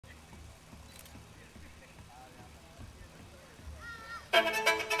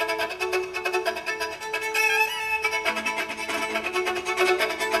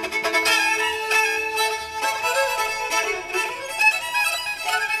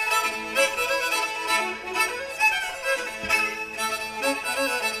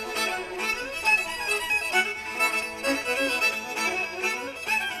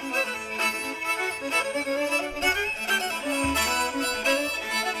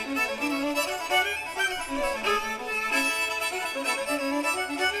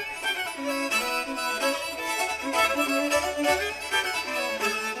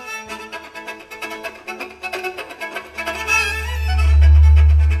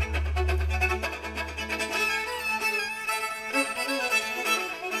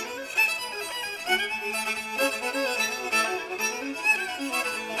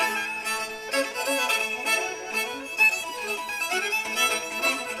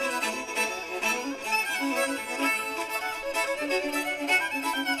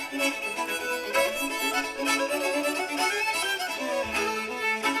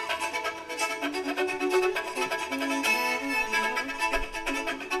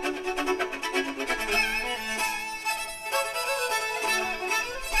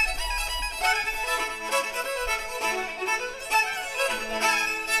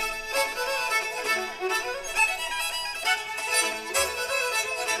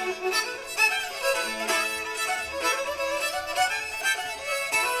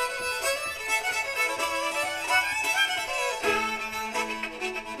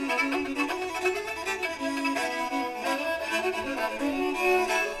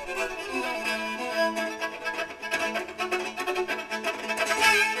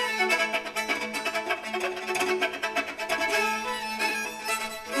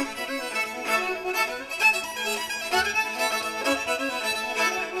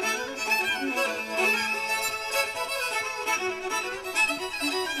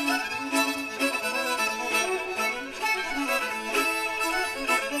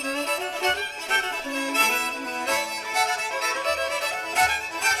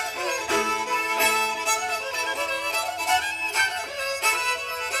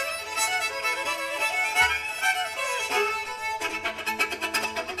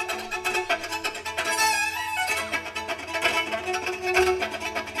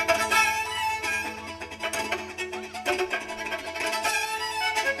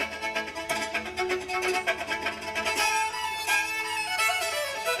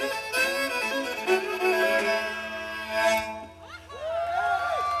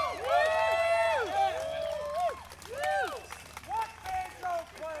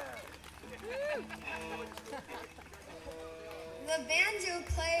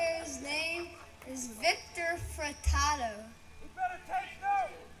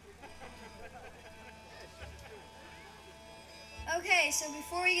Okay, so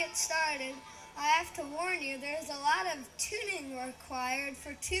before we get started, I have to warn you there's a lot of tuning required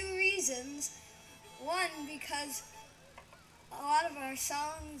for two reasons. One, because a lot of our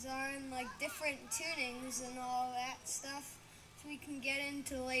songs are in like different tunings and all that stuff, which we can get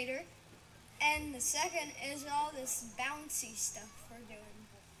into later. And the second is all this bouncy stuff we're doing.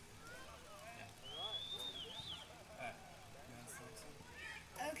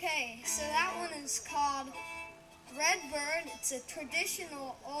 Okay, so that one is called Redbird. It's a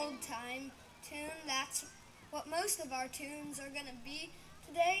traditional old-time tune. That's what most of our tunes are going to be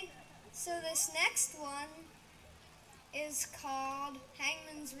today. So this next one is called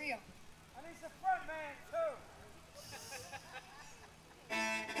Hangman's Reel. And he's the front man, too.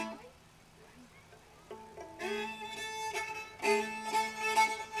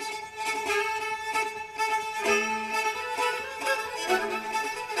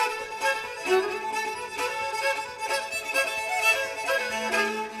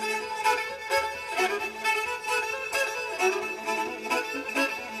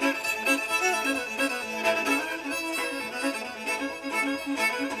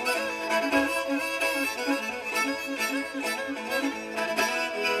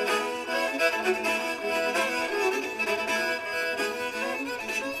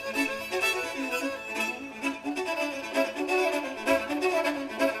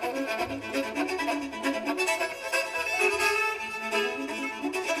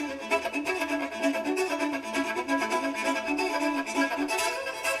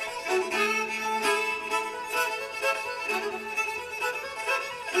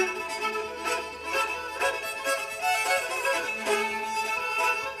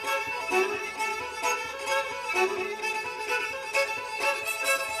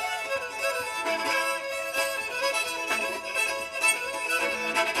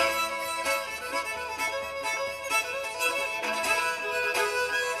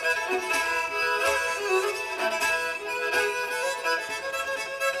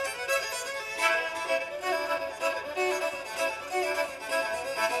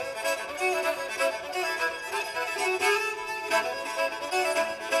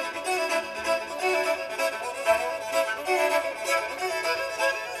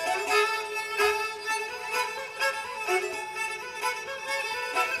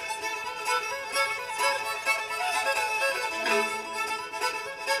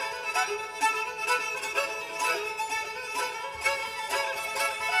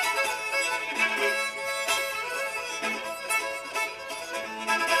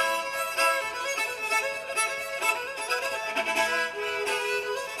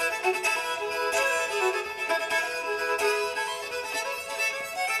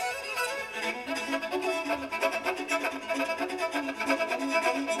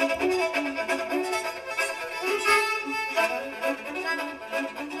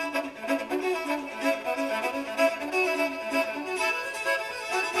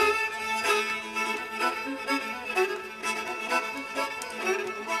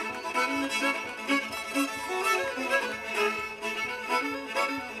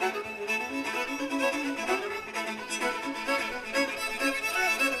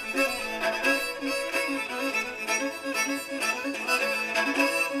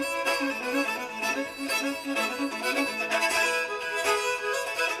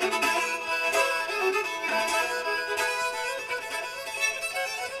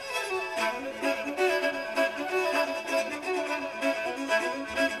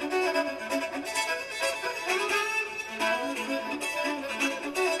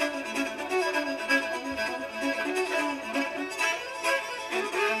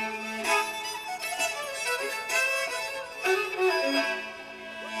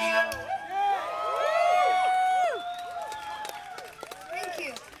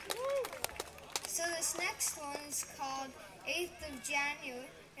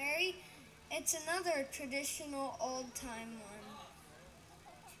 another traditional old-time one.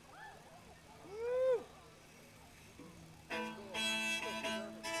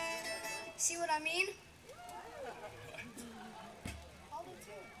 See what I mean?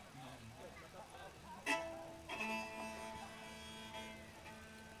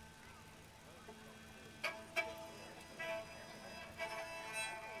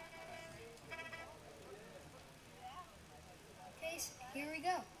 Okay, so here we go.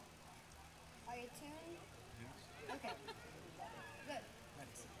 Are you tuned? Yes. Okay. Good.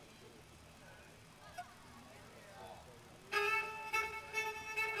 Thanks.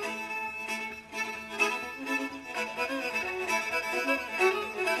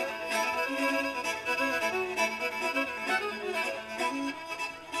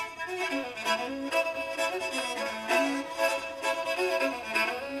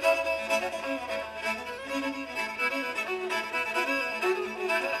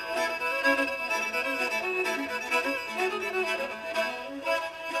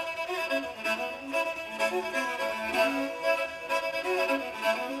 Thank you.